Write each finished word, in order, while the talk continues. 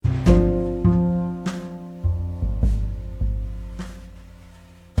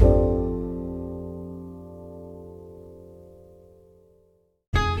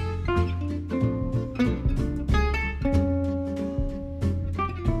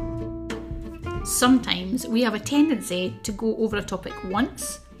Sometimes we have a tendency to go over a topic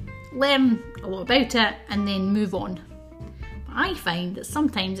once, learn a lot about it, and then move on. But I find that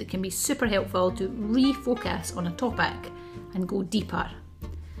sometimes it can be super helpful to refocus on a topic and go deeper.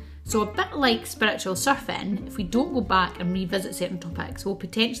 So a bit like spiritual surfing, if we don't go back and revisit certain topics, we'll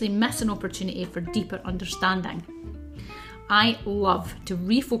potentially miss an opportunity for deeper understanding. I love to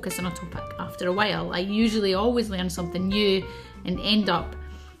refocus on a topic after a while. I usually always learn something new and end up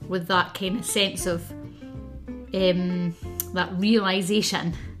with that kind of sense of that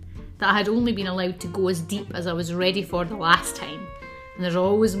realisation that I had only been allowed to go as deep as I was ready for the last time. And there's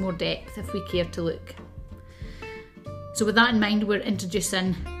always more depth if we care to look. So with that in mind, we're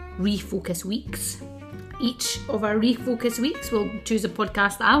introducing Refocus Weeks. Each of our Refocus Weeks, we'll choose a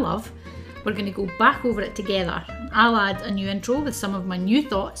podcast that I love. We're going to go back over it together. I'll add a new intro with some of my new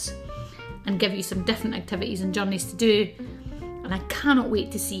thoughts and give you some different activities and journeys to do. And I cannot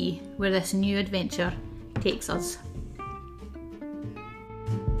wait to see where this new adventure takes us.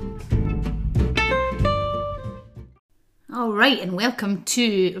 Alright, and welcome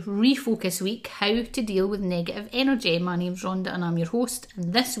to Refocus Week, How to Deal with Negative Energy. My name's Rhonda and I'm your host,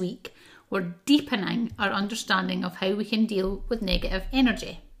 and this week we're deepening our understanding of how we can deal with negative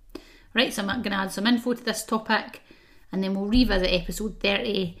energy. Right, so I'm going to add some info to this topic and then we'll revisit episode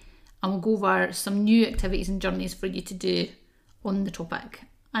 30 and we'll go over some new activities and journeys for you to do on the topic.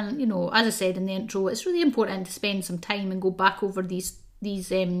 And you know, as I said in the intro, it's really important to spend some time and go back over these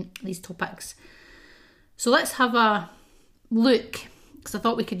topics. So let's have a look, because I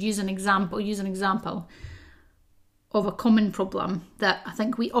thought we could use an example of a common problem that I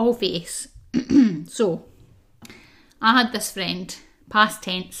think we all face. So I had this friend, past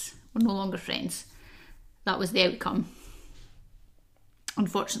tense, we're no longer friends. That was the outcome,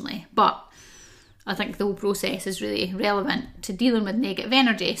 unfortunately. But I think the whole process is really relevant to dealing with negative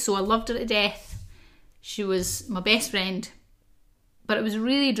energy. So I loved her to death. She was my best friend, but it was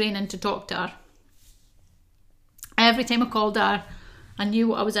really draining to talk to her. Every time I called her, I knew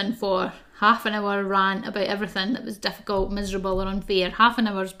what I was in for. Half an hour rant about everything that was difficult, miserable or unfair. Half an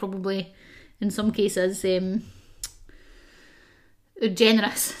hour is probably, in some cases,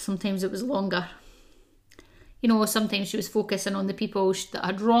 generous. Sometimes it was longer. You know, sometimes she was focusing on the people that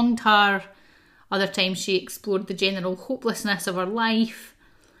had wronged her. Other times she explored the general hopelessness of her life.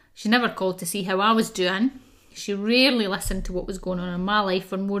 She never called to see how I was doing. She rarely listened to what was going on in my life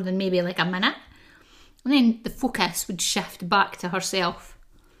for more than maybe like a minute. And then the focus would shift back to herself.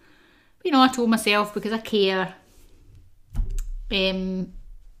 You know, I told myself, because I care, I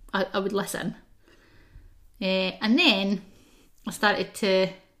would listen. And then I started to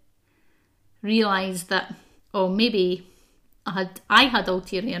realise that, maybe I had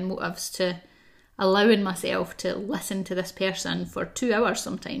ulterior motives to allowing myself to listen to this person for 2 hours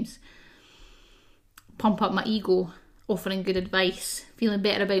sometimes. Pump up my ego, offering good advice, feeling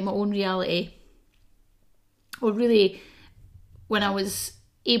better about my own reality. Or really, when I was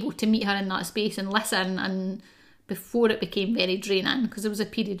able to meet her in that space and listen, and before it became very draining, because there was a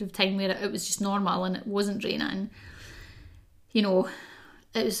period of time where it was just normal and it wasn't draining. You know,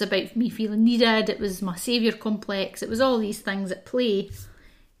 it was about me feeling needed, it was my saviour complex, it was all these things at play.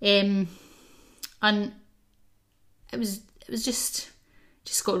 And it was just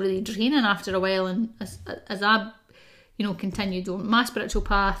got really draining after a while. And as I, continued on my spiritual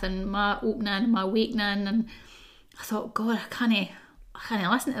path and my opening and my awakening, and I thought, God, I can't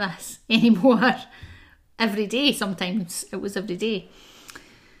listen to this anymore. Every day, sometimes it was every day.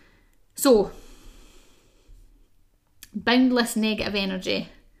 So, boundless negative energy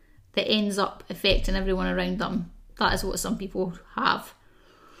that ends up affecting everyone around them. That is what some people have.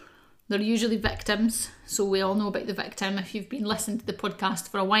 They're usually victims, so we all know about the victim. If you've been listening to the podcast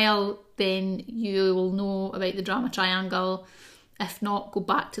for a while, then you will know about the drama triangle. If not, go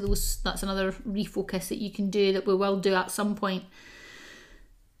back to those. That's another refocus that you can do, that we will do at some point.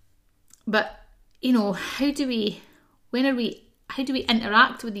 But, how do we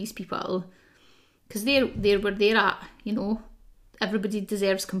interact with these people? Because they're where they're at, Everybody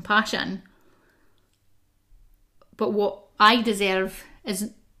deserves compassion. But what I deserve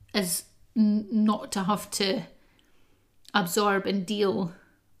is not to have to absorb and deal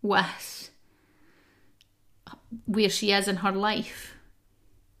with where she is in her life.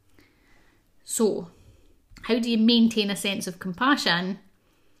 So, how do you maintain a sense of compassion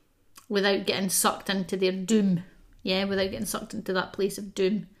without getting sucked into their doom? Yeah, without getting sucked into that place of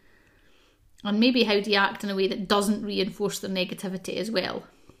doom. And maybe how do you act in a way that doesn't reinforce their negativity as well?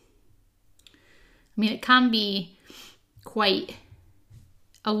 I mean, it can be quite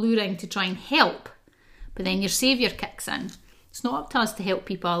alluring to try and help, but then your saviour kicks in It's not up to us to help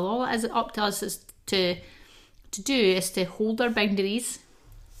people. All it is up to us is to do is to hold our boundaries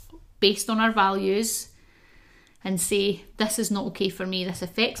based on our values and say, this is not okay for me, this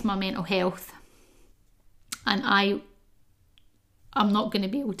affects my mental health, and I'm not going to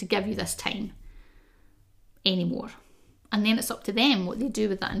be able to give you this time anymore. And then it's up to them what they do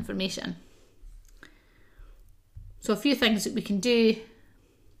with that information. So a few things that we can do: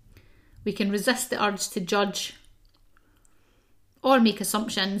 we can resist the urge to judge or make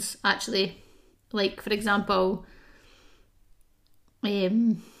assumptions, actually. Like, for example,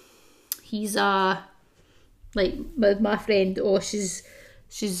 he's like with my friend, she's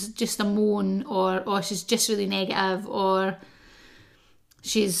just a moan, or she's just really negative, or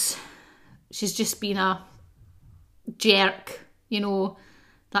she's just been a jerk,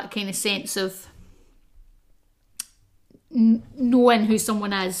 that kind of sense of knowing who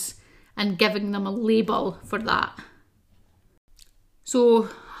someone is and giving them a label for that. So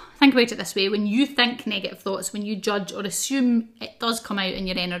think about it this way: when you think negative thoughts, when you judge or assume, it does come out in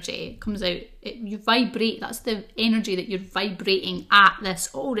your energy. It comes out, you vibrate, that's the energy that you're vibrating at this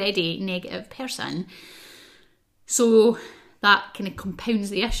already negative person. So that kind of compounds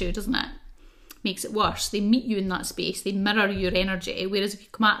the issue, doesn't it? Makes it worse. They meet you in that space, they mirror your energy, whereas if you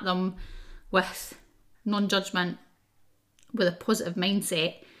come at them with non-judgment, with a positive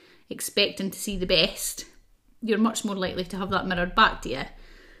mindset, expecting to see the best, you're much more likely to have that mirrored back to you.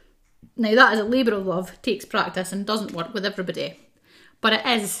 Now, that is a labour of love, takes practice, and doesn't work with everybody. But it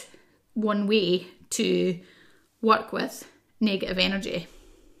is one way to work with negative energy.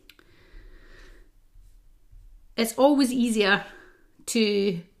 It's always easier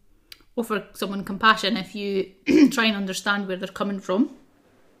to offer someone compassion if you try and understand where they're coming from.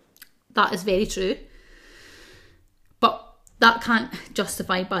 That is very true. But that can't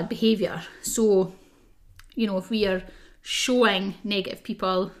justify bad behaviour. So, if we are showing negative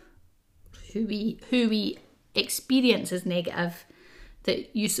people who we experience as negative,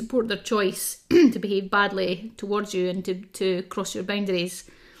 that you support their choice to behave badly towards you and to cross your boundaries,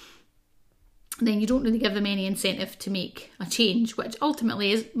 then you don't really give them any incentive to make a change, which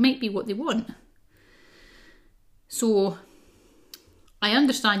ultimately might be what they want. So I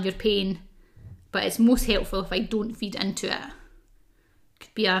understand your pain, but it's most helpful if I don't feed into it.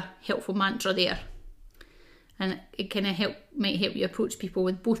 Could be a helpful mantra there. And it kind of might help you approach people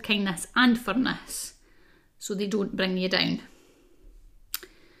with both kindness and firmness, so they don't bring you down.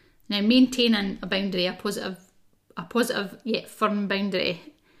 Now, maintaining a boundary, a positive yet firm boundary.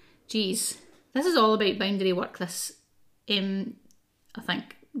 Geez, this is all about boundary work, this, I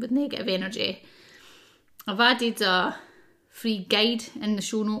think, with negative energy. I've added a free guide in the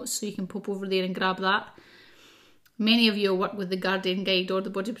show notes, so you can pop over there and grab that. Many of you work with the Guardian Guide or the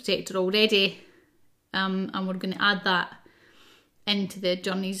Body Protector already, and we're going to add that into the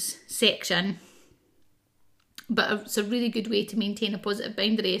journeys section. But it's a really good way to maintain a positive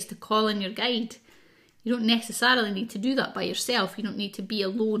boundary is to call in your guide. You don't necessarily need to do that by yourself. You don't need to be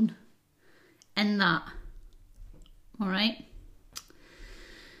alone in that. All right.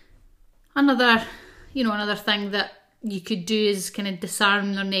 Another thing that you could do is kind of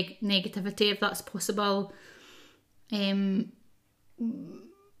disarm their negativity, if that's possible.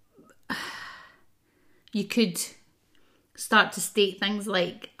 You could start to state things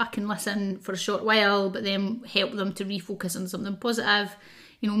like, I can listen for a short while, but then help them to refocus on something positive.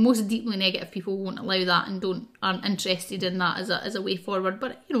 Most deeply negative people won't allow that and aren't interested in that as a way forward,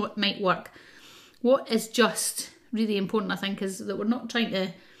 but it might work. What is just really important, I think, is that we're not trying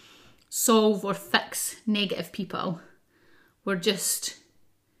to solve or fix negative people. We're just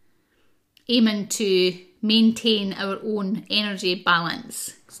aiming to maintain our own energy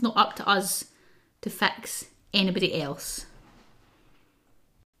balance. It's not up to us to fix anybody else.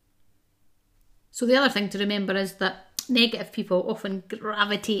 So the other thing to remember is that negative people often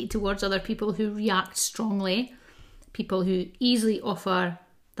gravitate towards other people who react strongly, people who easily offer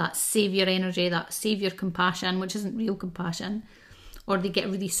that saviour energy, that saviour compassion, which isn't real compassion, or they get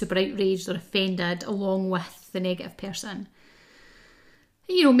really super outraged or offended along with the negative person.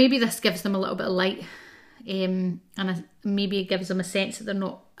 Maybe this gives them a little bit of light, and maybe it gives them a sense that they're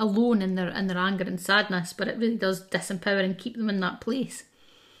not alone in their anger and sadness, but it really does disempower and keep them in that place.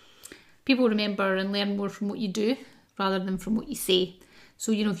 People remember and learn more from what you do rather than from what you say.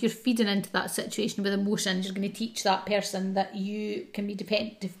 So, if you're feeding into that situation with emotions, you're going to teach that person that you can be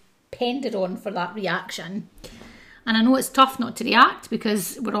depended on for that reaction. And I know it's tough not to react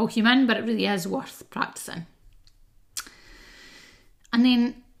because we're all human, but it really is worth practicing. And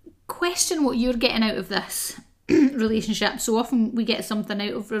then question what you're getting out of this relationship. So often we get something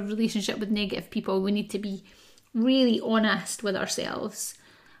out of a relationship with negative people. We need to be really honest with ourselves.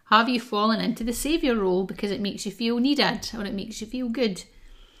 Have you fallen into the saviour role because it makes you feel needed or it makes you feel good?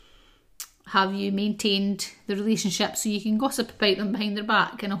 Have you maintained the relationship so you can gossip about them behind their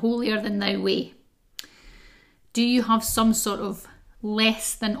back in a holier-than-thou way? Do you have some sort of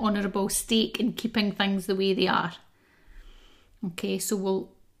less than honourable stake in keeping things the way they are? Okay, so we'll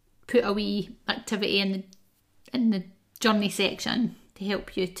put a wee activity in the journey section to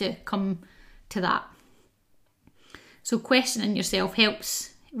help you to come to that. So questioning yourself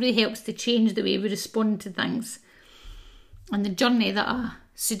really helps to change the way we respond to things. And the journey that I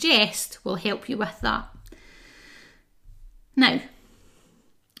suggest will help you with that. Now,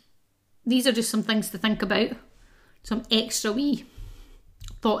 these are just some things to think about, some extra wee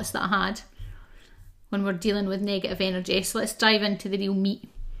thoughts that I had when we're dealing with negative energy. So let's dive into the real meat.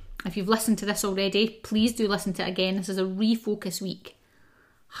 If you've listened to this already, please do listen to it again. This is a refocus week.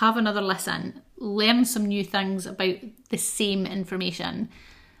 Have another listen. Learn some new things about the same information.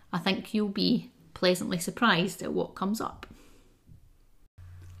 I think you'll be pleasantly surprised at what comes up.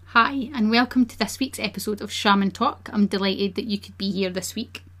 Hi, and welcome to this week's episode of Shaman Talk. I'm delighted that you could be here this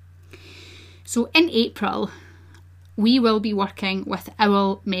week. So in April, we will be working with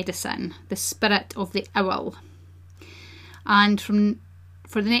owl medicine, the spirit of the owl. And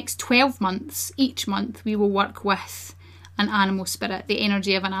for the next 12 months, each month, we will work with an animal spirit, the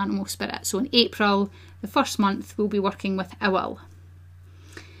energy of an animal spirit. So in April, the first month, we'll be working with owl.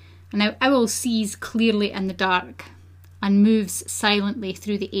 And now owl sees clearly in the dark and moves silently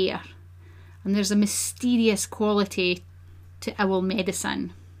through the air. And there's a mysterious quality to owl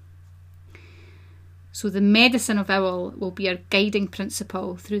medicine. So the medicine of owl will be our guiding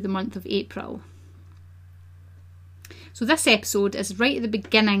principle through the month of April. So this episode is right at the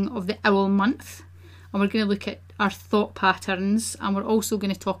beginning of the owl month, and we're going to look at our thought patterns, and we're also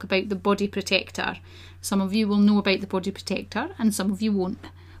going to talk about the body protector. Some of you will know about the body protector and some of you won't,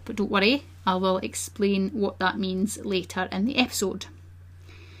 but don't worry, I will explain what that means later in the episode.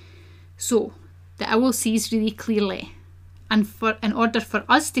 So the owl sees really clearly. And in order for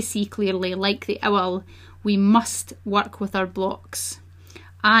us to see clearly, like the owl, we must work with our blocks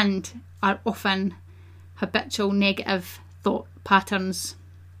and our often habitual negative thought patterns.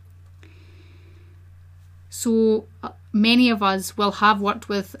 So many of us will have worked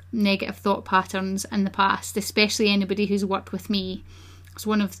with negative thought patterns in the past, especially anybody who's worked with me. It's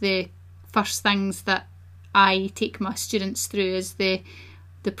one of the first things that I take my students through is the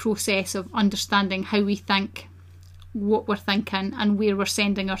process of understanding how we think, what we're thinking, and where we're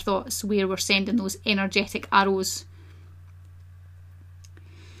sending our thoughts, where we're sending those energetic arrows.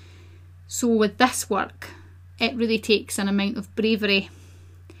 So with this work, it really takes an amount of bravery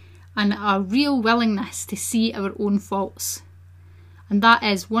and a real willingness to see our own faults. And that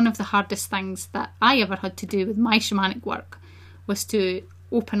is one of the hardest things that I ever had to do with my shamanic work, was to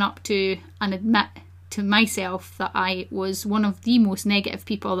open up to and admit to myself that I was one of the most negative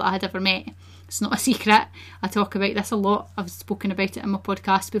people that I had ever met. It's not a secret. I talk about this a lot. I've spoken about it in my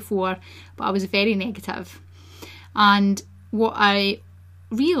podcast before, but I was very negative. And what I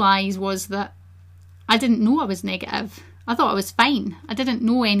realised was that I didn't know I was negative. I thought I was fine. I didn't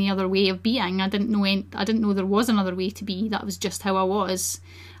know any other way of being. I didn't know there was another way to be. That was just how I was.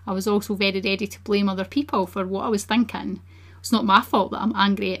 I was also very ready to blame other people for what I was thinking. It's not my fault that I'm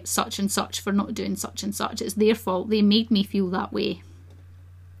angry at such and such for not doing such and such. It's their fault. They made me feel that way.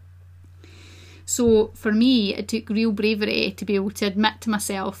 So for me, it took real bravery to be able to admit to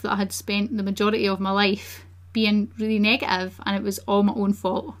myself that I had spent the majority of my life being really negative and it was all my own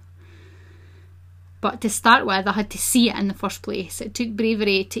fault. But to start with, I had to see it in the first place. It took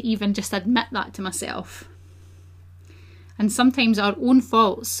bravery to even just admit that to myself. And sometimes our own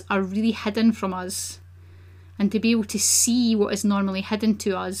faults are really hidden from us. And to be able to see what is normally hidden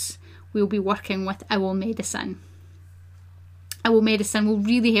to us, we'll be working with owl medicine. Owl medicine will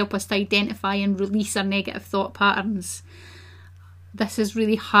really help us to identify and release our negative thought patterns. This is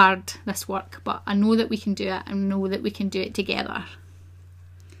really hard, this work, but I know that we can do it and know that we can do it together.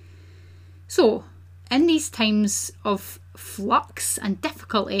 So, in these times of flux and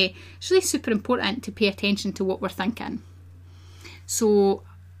difficulty, it's really super important to pay attention to what we're thinking. So,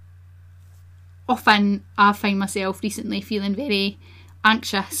 often I find myself recently feeling very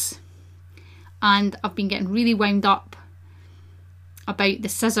anxious, and I've been getting really wound up about the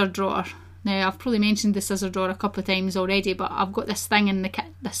scissor drawer. Now, I've probably mentioned the scissor drawer a couple of times already, but I've got this thing in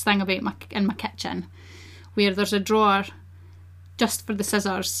my kitchen where there's a drawer just for the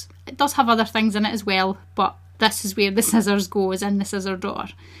scissors. It does have other things in it as well, but this is where the scissors go, is in the scissor drawer.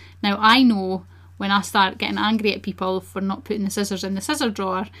 Now, I know when I start getting angry at people for not putting the scissors in the scissor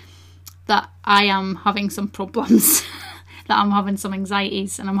drawer, that I am having some problems, that I'm having some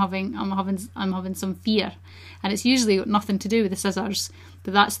anxieties, and I'm having some fear. And it's usually got nothing to do with the scissors,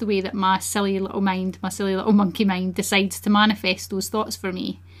 but that's the way that my silly little monkey mind decides to manifest those thoughts for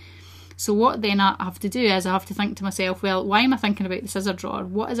me. So what then I have to do is I have to think to myself, well, why am I thinking about the scissor drawer?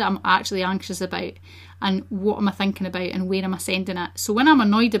 What is it I'm actually anxious about? And what am I thinking about, and where am I sending it? So when I'm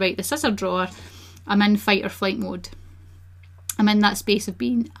annoyed about the scissor drawer, I'm in fight or flight mode. I'm in that space of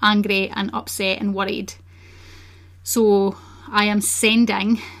being angry and upset and worried. So I am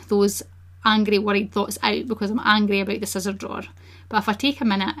sending those angry, worried thoughts out because I'm angry about the scissor drawer. But if I take a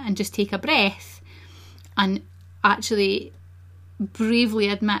minute and just take a breath and actually bravely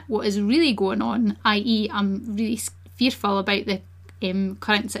admit what is really going on, i.e. I'm really fearful about the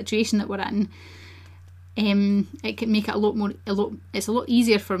current situation that we're in, it can make it it's a lot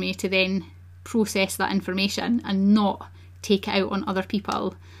easier for me to then process that information and not take it out on other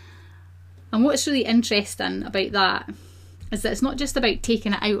people. And what's really interesting about that is that it's not just about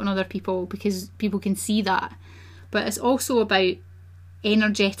taking it out on other people, because people can see that, but it's also about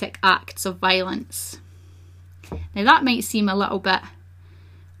energetic acts of violence. Now that might seem a little bit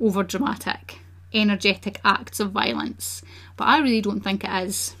over dramatic, energetic acts of violence, but I really don't think it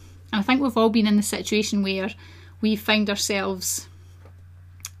is. And I think we've all been in the situation where we found ourselves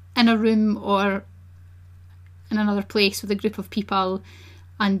in a room or in another place with a group of people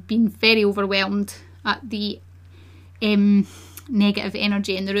and been very overwhelmed at the negative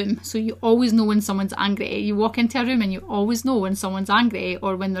energy in the room. So you always know when someone's angry. You walk into a room and you always know when someone's angry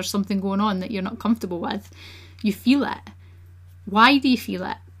or when there's something going on that you're not comfortable with. You feel it. Why do you feel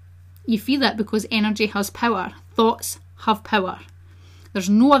it? You feel it because energy has power. Thoughts have power. There's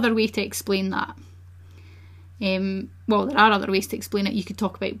no other way to explain that. Well, there are other ways to explain it. You could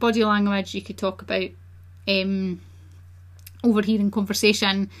talk about body language, you could talk about overhearing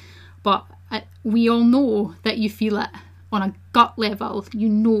conversation, but we all know that you feel it on a gut level. You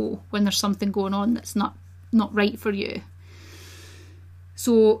know when there's something going on that's not right for you.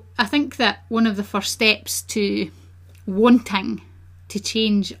 So I think that one of the first steps to wanting to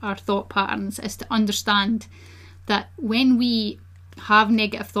change our thought patterns is to understand that when we have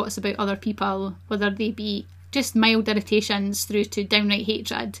negative thoughts about other people, whether they be just mild irritations through to downright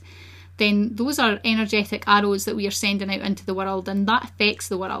hatred, then those are energetic arrows that we are sending out into the world, and that affects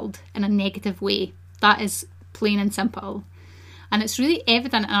the world in a negative way. That is plain and simple. And it's really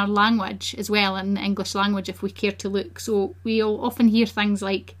evident in our language as well, in the English language, if we care to look. So we'll often hear things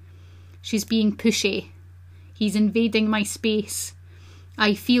like, she's being pushy, he's invading my space,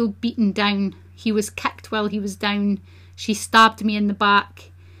 I feel beaten down, he was kicked while he was down, she stabbed me in the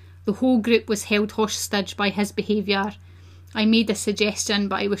back, the whole group was held hostage by his behaviour, I made a suggestion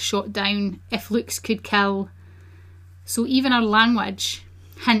but I was shot down, if looks could kill. So even our language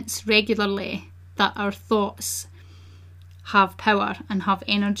hints regularly that our thoughts have power and have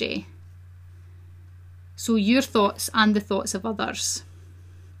energy. So your thoughts and the thoughts of others.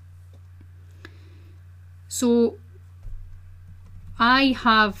 So I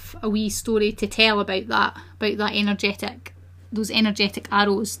have a wee story to tell about that those energetic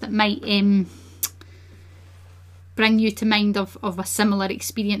arrows that might bring you to mind of a similar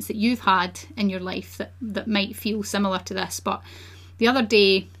experience that you've had in your life that might feel similar to this. But the other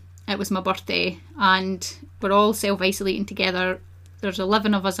day, it was my birthday and we're all self-isolating together. There's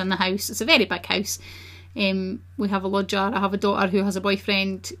 11 of us in the house. It's a very big house. We have a lodger. I have a daughter who has a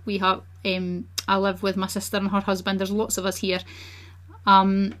boyfriend. I live with my sister and her husband. There's lots of us here.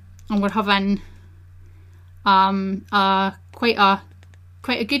 And we're having quite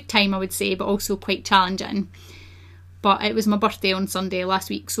a good time, I would say, but also quite challenging. But it was my birthday on Sunday last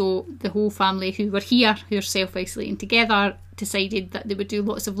week, so the whole family who were here, who are self-isolating together, decided that they would do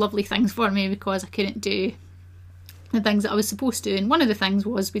lots of lovely things for me because I couldn't do the things that I was supposed to. And one of the things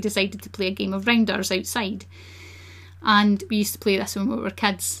was we decided to play a game of rounders outside. And we used to play this when we were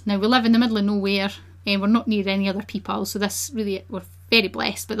kids. Now we live in the middle of nowhere and we're not near any other people, so this really, we're very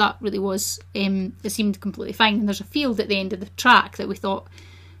blessed, but that really was, it seemed completely fine. And there's a field at the end of the track that we thought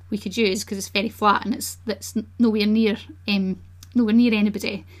we could use because it's very flat and it's nowhere near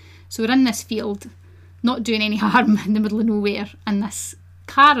anybody. So we're in this field, not doing any harm, in the middle of nowhere, and this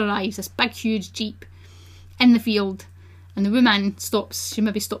car arrives, this big huge Jeep in the field, and the woman stops, she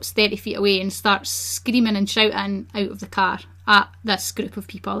maybe stops 30 feet away and starts screaming and shouting out of the car at this group of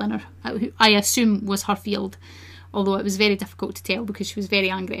people in her, who I assume was her field, although it was very difficult to tell because she was very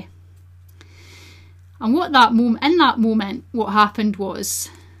angry. And in that moment, what happened was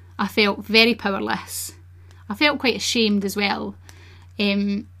I felt very powerless. I felt quite ashamed as well.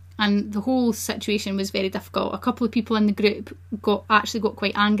 And the whole situation was very difficult. A couple of people in the group got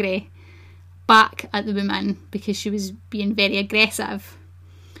quite angry back at the woman because she was being very aggressive,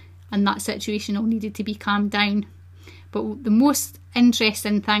 and that situation all needed to be calmed down. But the most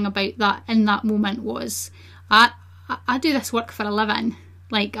interesting thing about that in that moment was I do this work for a living.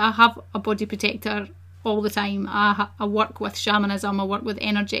 Like, I have a body protector all the time. I work with shamanism, I work with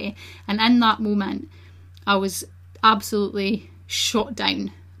energy, and in that moment I was absolutely shot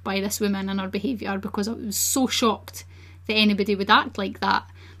down by this woman and her behaviour, because I was so shocked that anybody would act like that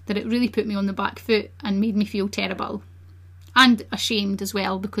it really put me on the back foot and made me feel terrible and ashamed as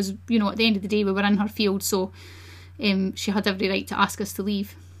well, because, you know, at the end of the day we were in her field, so she had every right to ask us to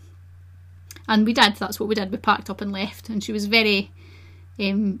leave, and we did. That's what we did. We packed up and left, and she was very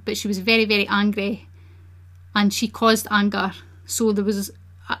but she was very, very angry, and she caused anger, so there was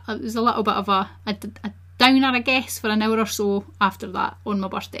it was a little bit of a downer, I guess, for an hour or so after that on my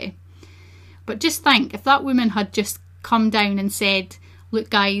birthday. But just think, if that woman had just come down and said, look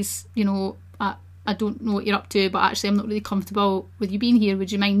guys, you know, I don't know what you're up to, but actually I'm not really comfortable with you being here,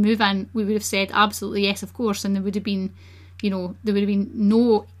 would you mind moving? We would have said absolutely yes, of course, and there would have been, you know, there would have been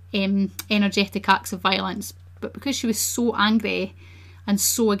no energetic acts of violence. But because she was so angry and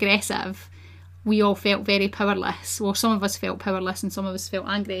so aggressive, we all felt very powerless. Well, some of us felt powerless and some of us felt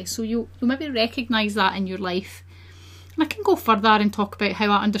angry. So you'll maybe recognise that in your life. And I can go further and talk about how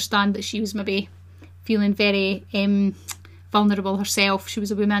I understand that she was maybe feeling very vulnerable herself. She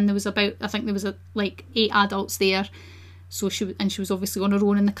was a woman. There was I think there was like 8 adults there. So she was obviously on her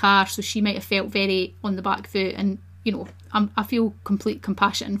own in the car. So she might have felt very on the back foot. And, you know, I feel complete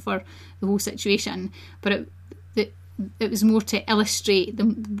compassion for the whole situation. But it was more to illustrate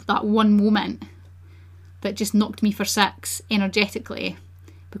that one moment that just knocked me for 6 energetically,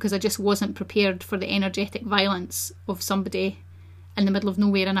 because I just wasn't prepared for the energetic violence of somebody in the middle of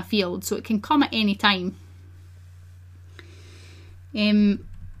nowhere in a field. So it can come at any time.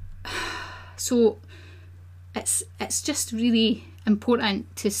 So it's just really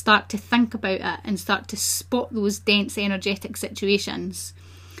important to start to think about it and start to spot those dense energetic situations.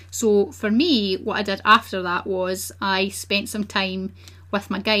 So for me, what I did after that was I spent some time with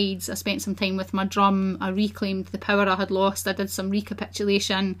my guides, I spent some time with my drum, I reclaimed the power I had lost, I did some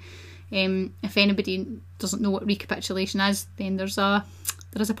recapitulation. If anybody doesn't know what recapitulation is, then there is a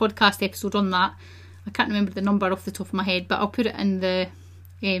podcast episode on that. I can't remember the number off the top of my head, but I'll put it in the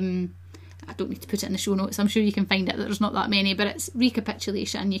I don't need to put it in the show notes, I'm sure you can find it. There's not that many, but it's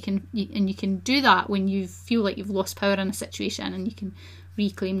recapitulation. You can do that when you feel like you've lost power in a situation, and you can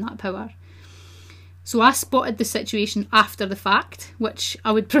reclaim that power. So I spotted the situation after the fact, which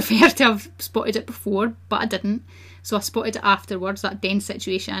I would prefer to have spotted it before, but I didn't. So I spotted it afterwards, that dense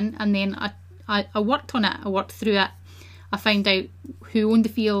situation, and then I worked on it, I worked through it. I found out who owned the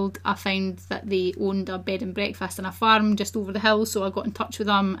field. I found that they owned a bed and breakfast and a farm just over the hill, so I got in touch with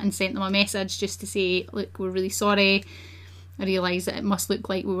them and sent them a message just to say, look, we're really sorry. I realised that it must look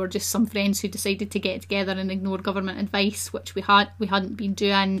like we were just some friends who decided to get together and ignore government advice, which we hadn't been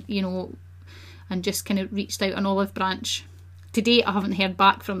doing, you know, and just kind of reached out an olive branch. To date, I haven't heard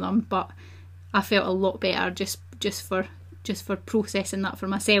back from them, but I felt a lot better just for processing that for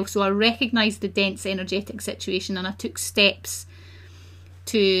myself. So I recognised the dense energetic situation, and I took steps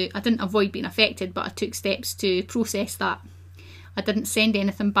I didn't avoid being affected, but I took steps to process that. I didn't send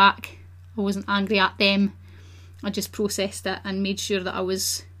anything back. I wasn't angry at them. I just processed it and made sure that I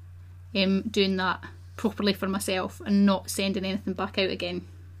was doing that properly for myself and not sending anything back out again.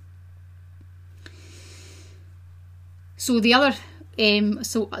 So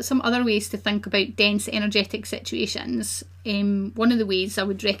some other ways to think about dense energetic situations. One of the ways I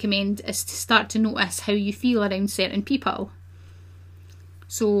would recommend is to start to notice how you feel around certain people.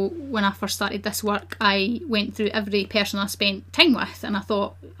 So when I first started this work, I went through every person I spent time with, and I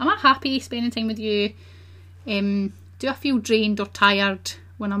thought, am I happy spending time with you? Do I feel drained or tired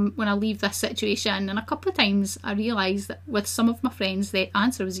when I leave this situation? And a couple of times I realised that with some of my friends the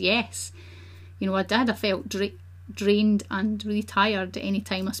answer was yes. You know, I did. I felt drained and really tired at any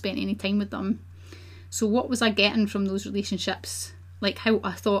time I spent any time with them. So what was I getting from those relationships? Like, how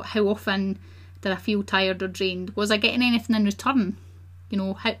often did I feel tired or drained? Was I getting anything in return? You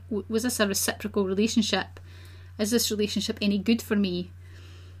know, was this a reciprocal relationship? Is this relationship any good for me?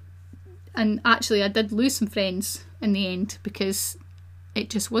 And actually I did lose some friends in the end because it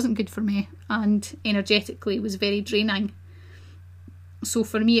just wasn't good for me, and energetically it was very draining. So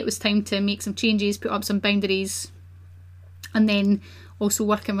for me it was time to make some changes, put up some boundaries, and then also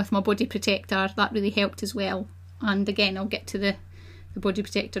working with my body protector, that really helped as well. And again, I'll get to the body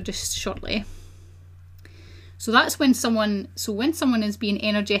protector just shortly. So that's when someone is being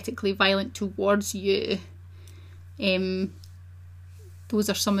energetically violent towards you, those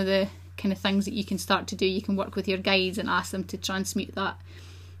are some of the kind of things that you can start to do. You can work with your guides and ask them to transmute that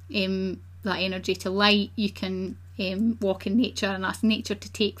that energy to light. You can walk in nature and ask nature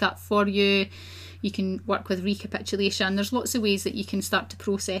to take that for you. You can work with recapitulation. There's lots of ways that you can start to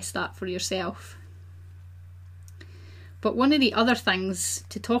process that for yourself. But one of the other things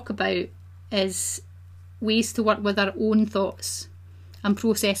to talk about is ways to work with our own thoughts and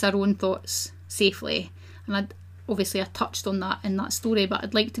process our own thoughts safely. And I touched on that in that story, but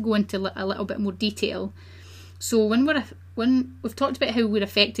I'd like to go into a little bit more detail. So when we've talked about how we're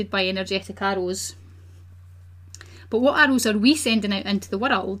affected by energetic arrows, but what arrows are we sending out into the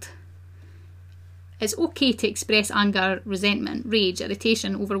world? It's okay to express anger, resentment, rage,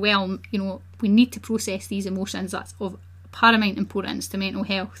 irritation, overwhelm. We need to process these emotions. That's of paramount importance to mental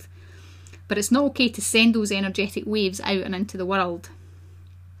health. But it's not okay to send those energetic waves out and into the world.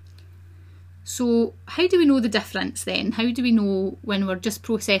 So how do we know the difference then? How do we know when we're just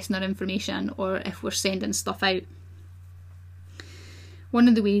processing our information or if we're sending stuff out? One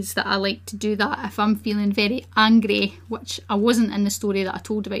of the ways that I like to do that, if I'm feeling very angry, which I wasn't in the story that I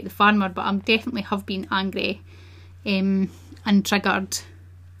told about the farmer, but I definitely have been angry and triggered,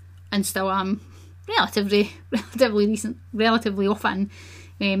 and still am relatively often.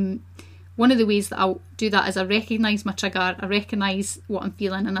 One of the ways that I'll do that is I recognise my trigger, I recognise what I'm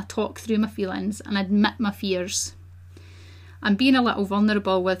feeling, and I talk through my feelings and admit my fears. And being a little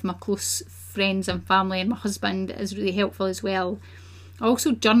vulnerable with my close friends and family and my husband is really helpful as well. I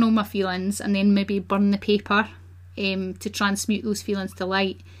also journal my feelings and then maybe burn the paper to transmute those feelings to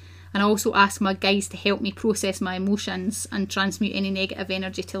light. And I also ask my guides to help me process my emotions and transmute any negative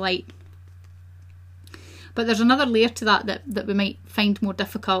energy to light. But there's another layer to that we might find more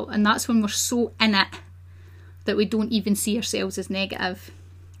difficult, and that's when we're so in it that we don't even see ourselves as negative.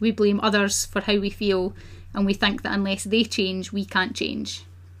 We blame others for how we feel, and we think that unless they change, we can't change.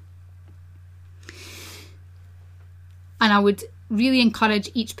 And I would really encourage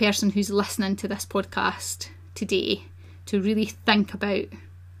each person who's listening to this podcast today to really think about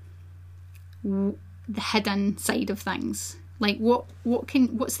the hidden side of things. Like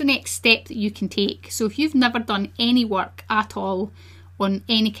what's the next step that you can take? So if you've never done any work at all on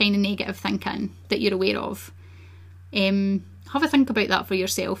any kind of negative thinking that you're aware of, have a think about that for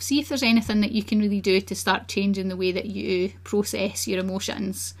yourself. See if there's anything that you can really do to start changing the way that you process your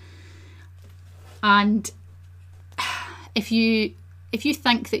emotions. And if you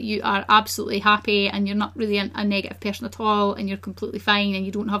think that you are absolutely happy and you're not really a negative person at all and you're completely fine and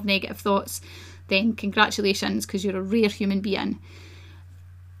you don't have negative thoughts, then congratulations, because you're a rare human being.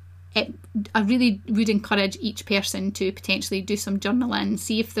 I really would encourage each person to potentially do some journaling,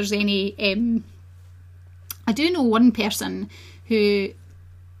 see if there's any... I do know one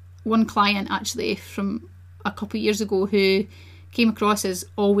client actually from a couple of years ago who came across as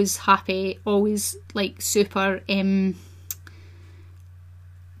always happy, always like super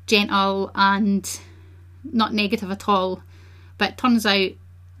gentle and not negative at all. But it turns out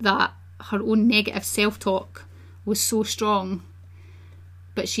that her own negative self-talk was so strong,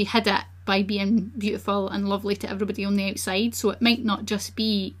 but she hid it by being beautiful and lovely to everybody on the outside. So it might not just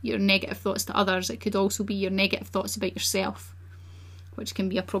be your negative thoughts to others, it could also be your negative thoughts about yourself, which can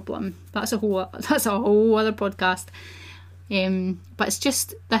be a problem. That's a whole other podcast. But it's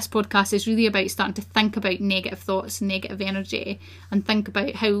just, this podcast is really about starting to think about negative thoughts, negative energy, and think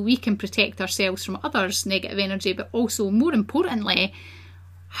about how we can protect ourselves from others' negative energy, but also, more importantly,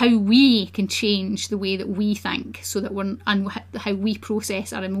 how we can change the way that we think, so that and how we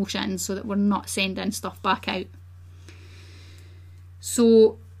process our emotions, so that we're not sending stuff back out.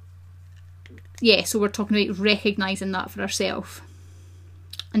 So we're talking about recognising that for ourselves,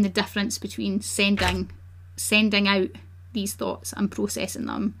 and the difference between sending out these thoughts and processing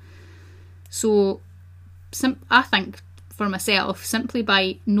them. So I think for myself, simply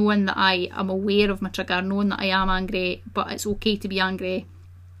by knowing that I am aware of my trigger, knowing that I am angry, but it's okay to be angry,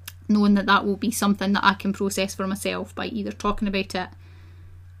 knowing that will be something that I can process for myself by either talking about it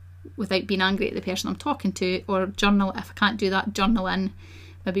without being angry at the person I'm talking to, or journal. If I can't do that, journaling,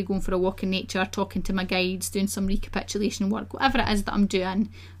 maybe going for a walk in nature, talking to my guides, doing some recapitulation work, whatever it is that I'm doing,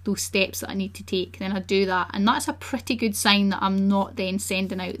 those steps that I need to take, then I do that. And that's a pretty good sign that I'm not then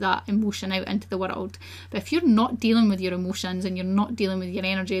sending out that emotion out into the world. But if you're not dealing with your emotions and you're not dealing with your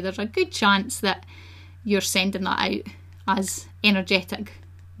energy, there's a good chance that you're sending that out as energetic.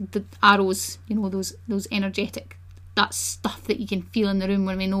 The arrows, those energetic, that stuff that you can feel in the room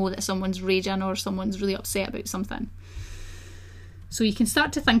when we know that someone's raging or someone's really upset about something. So you can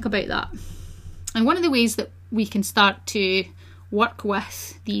start to think about that. And one of the ways that we can start to work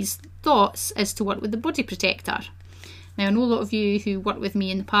with these thoughts is to work with the body protector. Now, I know a lot of you who work with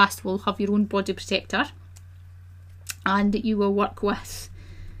me in the past will have your own body protector, and you will work with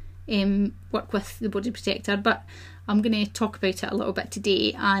the body protector, but I'm going to talk about it a little bit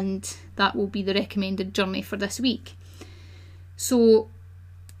today, and that will be the recommended journey for this week. So,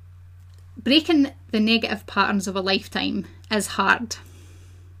 breaking the negative patterns of a lifetime is hard.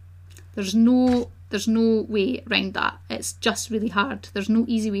 There's no way around that. It's just really hard. There's no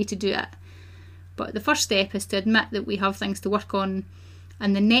easy way to do it. But the first step is to admit that we have things to work on,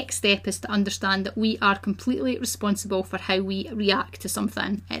 and the next step is to understand that we are completely responsible for how we react to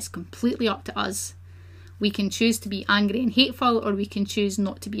something. It's completely up to us. We can choose to be angry and hateful, or we can choose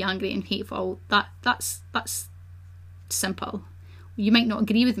not to be angry and hateful. That's simple. You might not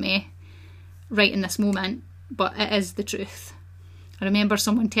agree with me right in this moment, but it is the truth. I remember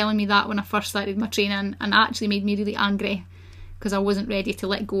someone telling me that when I first started my training, and it actually made me really angry, because I wasn't ready to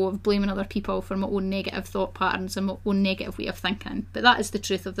let go of blaming other people for my own negative thought patterns and my own negative way of thinking. But that is the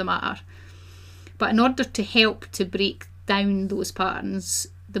truth of the matter. But in order to help to break down those patterns,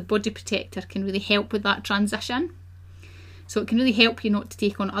 the body protector can really help with that transition. So it can really help you not to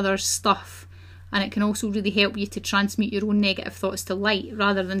take on others' stuff, and it can also really help you to transmute your own negative thoughts to light,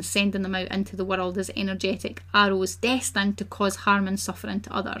 rather than sending them out into the world as energetic arrows destined to cause harm and suffering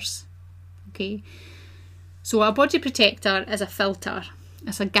to others. Okay? So a body protector is a filter.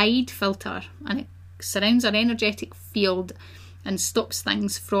 It's a guide filter, and it surrounds our energetic field and stops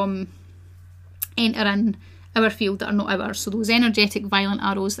things from entering our field that are not ours. So those energetic violent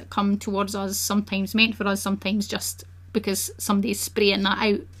arrows that come towards us, sometimes meant for us, sometimes just because somebody's spraying that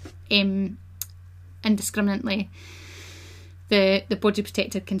out indiscriminately, the body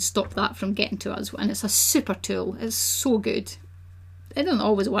protector can stop that from getting to us. And it's a super tool. It's so good. It doesn't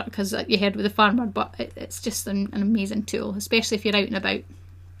always work, because you heard with the farmer, but it's just an amazing tool, especially if you're out and about,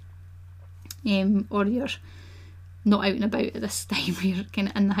 or you're not out and about at this time, where you're kind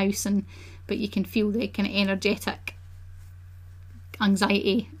of in the house, but you can feel the kind of energetic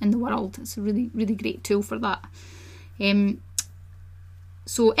anxiety in the world. It's a really, really great tool for that.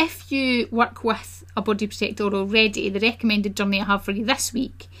 So if you work with a body protector already, the recommended journey I have for you this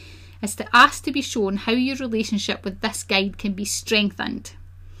week is to ask to be shown how your relationship with this guide can be strengthened,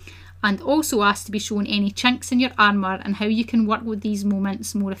 and also ask to be shown any chinks in your armour and how you can work with these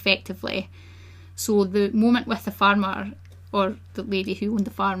moments more effectively. So the moment with the farmer, or the lady who owned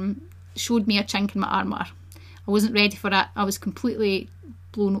the farm, showed me a chink in my armour. I wasn't ready for it. I was completely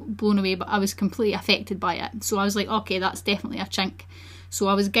blown away, but I was completely affected by it. So I was like, okay, that's definitely a chink. So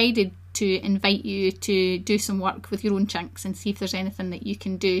I was guided to invite you to do some work with your own chinks and see if there's anything that you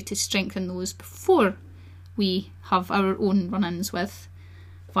can do to strengthen those before we have our own run-ins with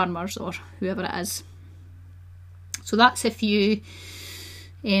farmers or whoever it is. So that's if you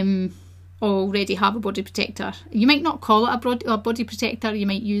already have a body protector. You might not call it a body protector. You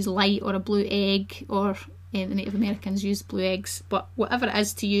might use light or a blue egg, or the Native Americans use blue eggs, but whatever it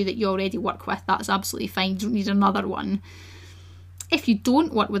is to you that you already work with, that's absolutely fine. You don't need another one. If you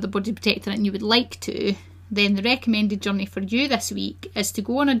don't work with a body protector and you would like to, then the recommended journey for you this week is to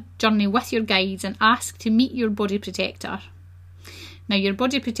go on a journey with your guides and ask to meet your body protector. Now, your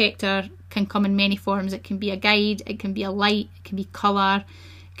body protector can come in many forms. It can be a guide, it can be a light, it can be colour,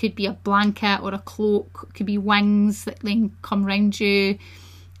 it could be a blanket or a cloak, it could be wings that then come round you.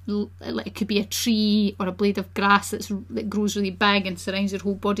 It could be a tree or a blade of grass that grows really big and surrounds your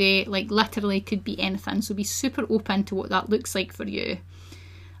whole body. Like, literally could be anything. So be super open to what that looks like for you.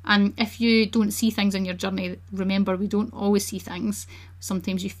 And if you don't see things on your journey, remember, we don't always see things.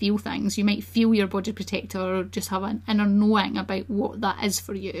 Sometimes you feel things. You might feel your body protector, or just have an inner knowing about what that is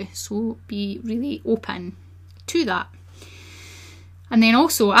for you. So be really open to that. And then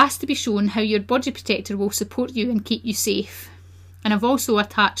also ask to be shown how your body protector will support you and keep you safe. And I've also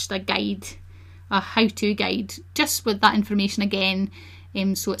attached a guide, a how-to guide, just with that information again,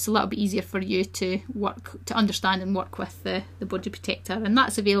 so it's a little bit easier for you to understand and work with the body protector. And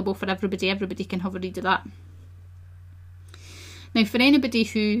that's available for everybody. Everybody can have a read of that. Now, for anybody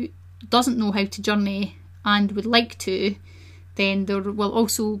who doesn't know how to journey and would like to, then there will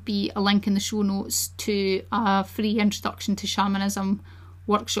also be a link in the show notes to a free introduction to shamanism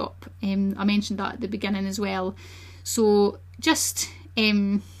workshop. I mentioned that at the beginning as well. So it's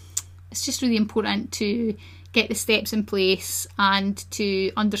just really important to get the steps in place and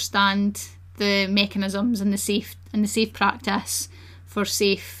to understand the mechanisms and the safe practice for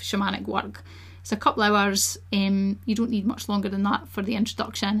safe shamanic work. It's a couple hours. You don't need much longer than that for the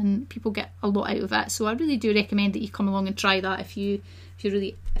introduction, and people get a lot out of it. So I really do recommend that you come along and try that if you're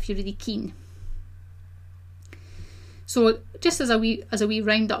really keen. So just as a wee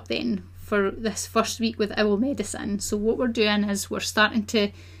roundup then for this first week with Owl Medicine. So what we're doing is we're starting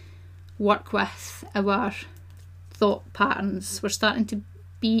to work with our thought patterns. We're starting to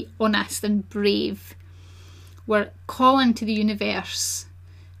be honest and brave. We're calling to the universe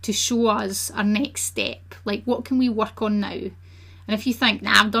to show us our next step. Like, what can we work on now? And if you think,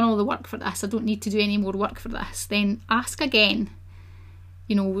 nah, I've done all the work for this, I don't need to do any more work for this, then ask again.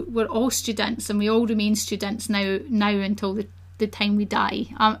 You know, we're all students and we all remain students now until the time we die.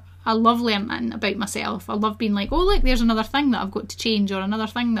 I love learning about myself. I love being like, oh look, there's another thing that I've got to change, or another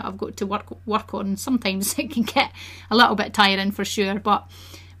thing that I've got to work on. Sometimes it can get a little bit tiring for sure, but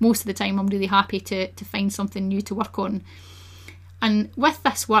most of the time I'm really happy to find something new to work on. And with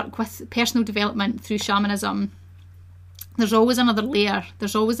this work, with personal development through shamanism, there's always another layer,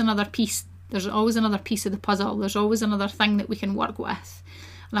 there's always another piece, there's always another piece of the puzzle, there's always another thing that we can work with.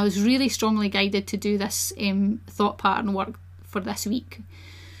 And I was really strongly guided to do this thought pattern work for this week.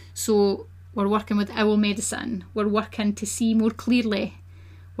 So we're working with Owl Medicine, we're working to see more clearly,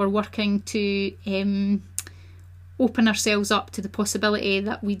 we're working to open ourselves up to the possibility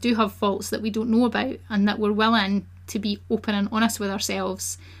that we do have faults that we don't know about, and that we're willing to be open and honest with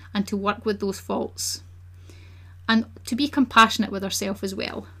ourselves and to work with those faults. And to be compassionate with ourselves as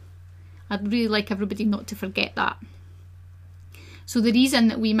well. I'd really like everybody not to forget that. So the reason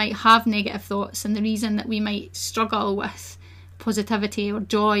that we might have negative thoughts, and the reason that we might struggle with positivity or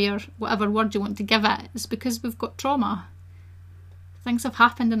joy or whatever word you want to give it, is because we've got trauma. Things have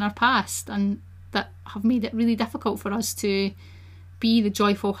happened in our past and that have made it really difficult for us to be the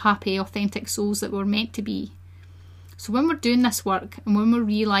joyful, happy, authentic souls that we're meant to be. So when we're doing this work and when we're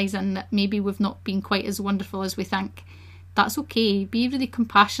realising that maybe we've not been quite as wonderful as we think, that's okay. Be really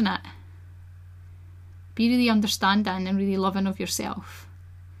compassionate. Be really understanding and really loving of yourself.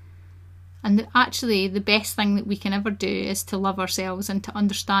 And actually the best thing that we can ever do is to love ourselves and to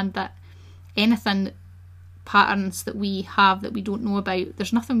understand that anything, patterns that we have that we don't know about,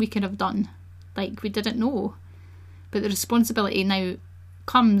 there's nothing we could have done. Like, we didn't know. But the responsibility now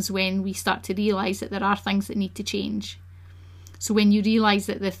comes when we start to realise that there are things that need to change. So when you realise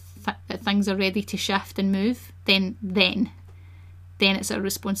that that things are ready to shift and move, then it's our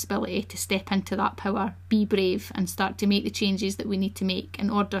responsibility to step into that power, be brave, and start to make the changes that we need to make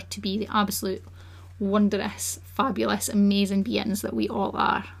in order to be the absolute wondrous, fabulous, amazing beings that we all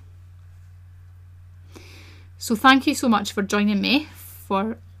are. So thank you so much for joining me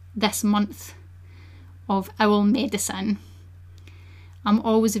for this month of Owl Medicine. I'm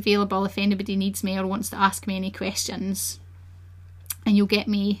always available if anybody needs me or wants to ask me any questions. And you'll get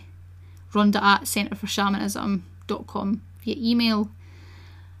me, Rhonda@centreforshamanism.com, via email.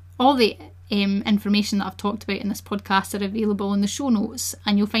 All the information that I've talked about in this podcast are available in the show notes,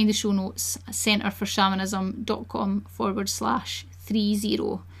 and you'll find the show notes at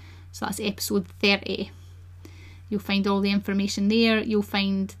centreforshamanism.com/30. So that's episode 30. You'll find all the information there. You'll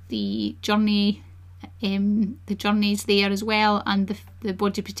find the journey, the journeys there as well, and the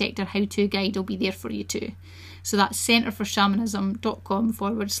Body Protector how-to guide will be there for you too. So that's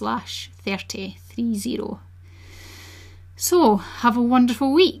centreforshamanism.com/30. So have a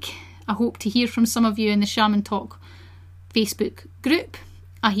wonderful week. I hope to hear from some of you in the Shaman Talk Facebook group.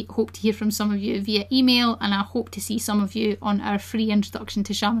 I hope to hear from some of you via email, and I hope to see some of you on our free Introduction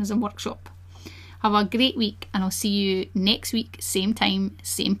to Shamanism workshop. Have a great week, and I'll see you next week, same time,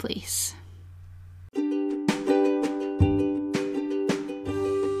 same place.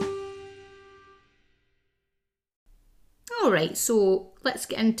 Alright, so let's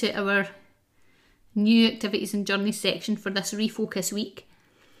get into our new activities and journeys section for this refocus week.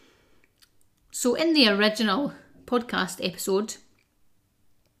 So in the original podcast episode,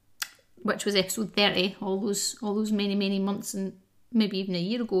 which was episode 30, all those many months and maybe even a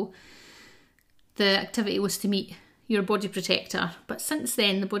year ago, the activity was to meet your body protector. But since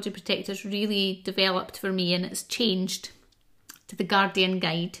then, the body protector's really developed for me, and it's changed to the Guardian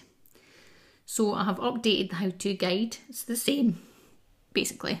Guide. So I have updated the how-to guide. It's the same,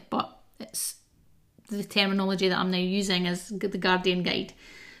 basically, but it's the terminology that I'm now using is the Guardian Guide.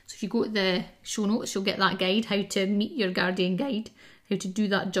 So if you go to the show notes, you'll get that guide, how to meet your Guardian Guide, how to do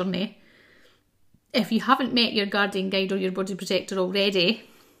that journey. If you haven't met your Guardian Guide or your body protector already,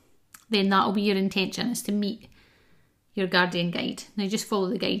 then that'll be your intention, is to meet your Guardian Guide. Now just follow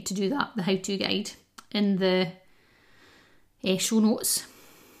the guide to do that, the how-to guide, in the show notes.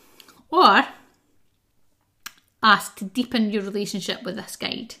 Or ask to deepen your relationship with this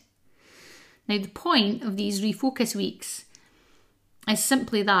guide. Now the point of these refocus weeks is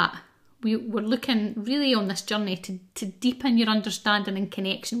simply that. We're looking really on this journey to deepen your understanding and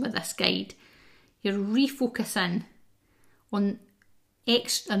connection with this guide. You're refocusing on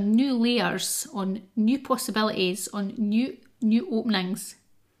extra new layers, on new possibilities, on new openings.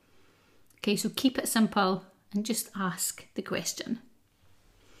 Okay, so keep it simple and just ask the question.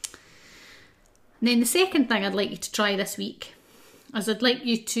 And then the second thing I'd like you to try this week is I'd like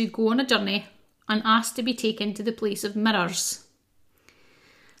you to go on a journey and ask to be taken to the place of mirrors.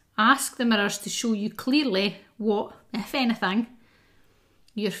 Ask the mirrors to show you clearly what, if anything,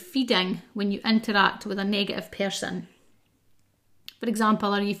 you're feeding when you interact with a negative person. For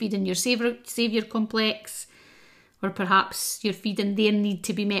example, are you feeding your saviour complex? Or perhaps you're feeding their need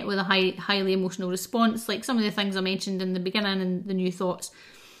to be met with a highly emotional response, like some of the things I mentioned in the beginning and the new thoughts,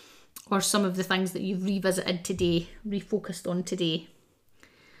 or some of the things that you've revisited today, refocused on today.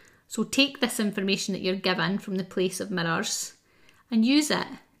 So take this information that you're given from the place of mirrors and use it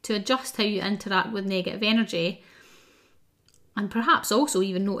to adjust how you interact with negative energy, and perhaps also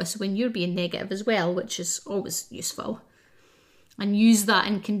even notice when you're being negative as well, which is always useful. And use that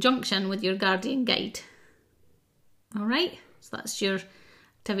in conjunction with your guardian guide. All right, so that's your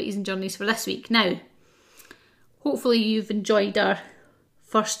activities and journeys for this week. Now, hopefully you've enjoyed our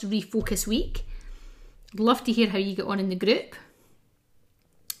first refocus week. I'd love to hear how you get on in the group.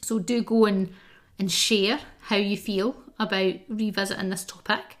 So do go and share how you feel about revisiting this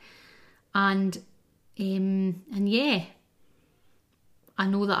topic. And yeah, I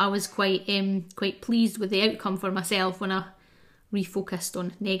know that I was quite pleased with the outcome for myself when I refocused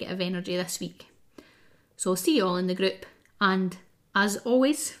on negative energy this week. So I'll see you all in the group, and as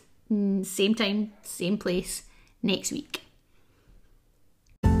always, same time, same place next week.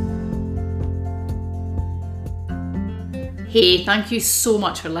 Hey, thank you so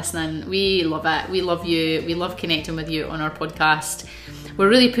much for listening. We love it. We love you. We love connecting with you on our podcast. We're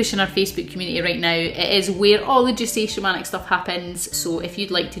really pushing our Facebook community right now. It is where all the Juicy Shamanic stuff happens. So if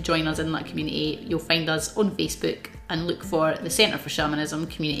you'd like to join us in that community, you'll find us on Facebook and look for the Centre for Shamanism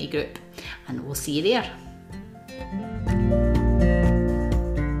community group. And we'll see you there.